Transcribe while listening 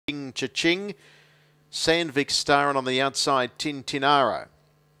Cha-Ching, Cha-Ching. Sandvik Star, and on the outside, Tintinaro.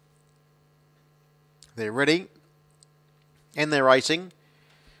 They're ready. And they're racing.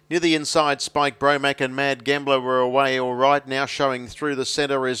 Near the inside, Spike Bromac and Mad Gambler were away all right. Now showing through the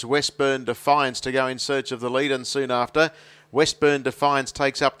centre is Westburn Defiance to go in search of the lead, and soon after, Westburn Defiance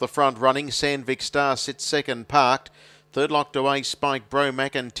takes up the front running. Sandvik Star sits second parked. Third locked away, Spike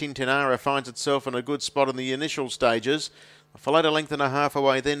Bromac, and Tintinara finds itself in a good spot in the initial stages. Followed a length and a half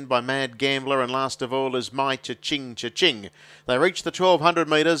away then by Mad Gambler, and last of all is My Cha-Ching, Cha-Ching. They reach the 1200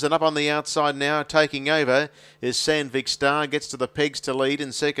 metres, and up on the outside now, taking over, is Sandvik Star. Gets to the pegs to lead.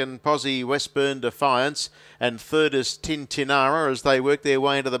 In second, Posse Westburn Defiance, and third is Tintinara as they work their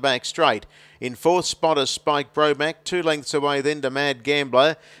way into the back straight. In fourth spot is Spike Bromac, 2 lengths away then to Mad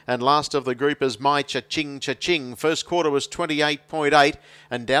Gambler, and last of the group is My Cha-Ching, Cha-Ching. First quarter was 28.8,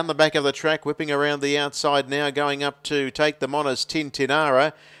 and down the back of the track, whipping around the outside now, going up to take them on as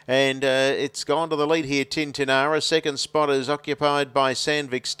Tintinara, and it's gone to the lead here, Tintinara. Second spot is occupied by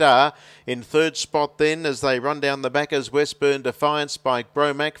Sandvik Star. In third spot then, as they run down the back, is Westburn Defiance, Spike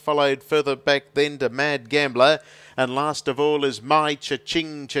Bromac, followed further back then to Mad Gambler, and last of all is My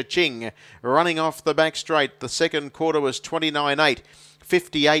Cha-Ching, Cha-Ching. Running off the back straight, the second quarter was 29.8.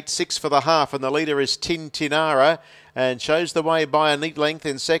 58.6 for the half, and the leader is Tintinara, and shows the way by a neat length.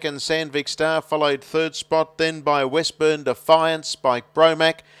 In second, Sandvik Star, followed third spot then by Westburn Defiance, Spike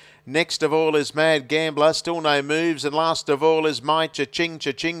Bromac. Next of all is Mad Gambler, still no moves, and last of all is My Cha-Ching,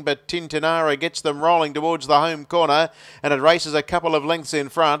 Cha-Ching, but Tintinara gets them rolling towards the home corner, and it races a couple of lengths in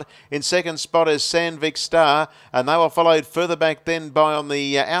front. In second spot is Sandvik Star, and they were followed further back then by, on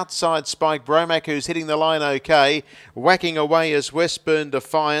the outside, Spike Bromac, who's hitting the line okay. Whacking away is Westburn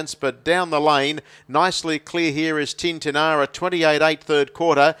Defiance, but down the lane, nicely clear here is Tintinara, 28.8 third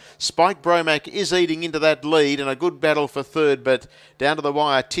quarter. Spike Bromac is eating into that lead, and a good battle for third, but down to the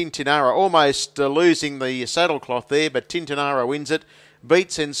wire, Tintinara almost losing the saddlecloth there, but Tintinara wins it.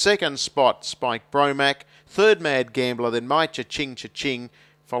 Beats in second spot Spike Bromac, third Mad Gambler, then My Cha-Ching, Cha-Ching,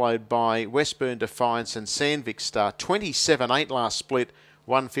 followed by Westburn Defiance and Sandvik Star. 27.8 last split,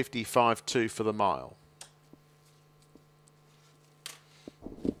 155.2 for the mile.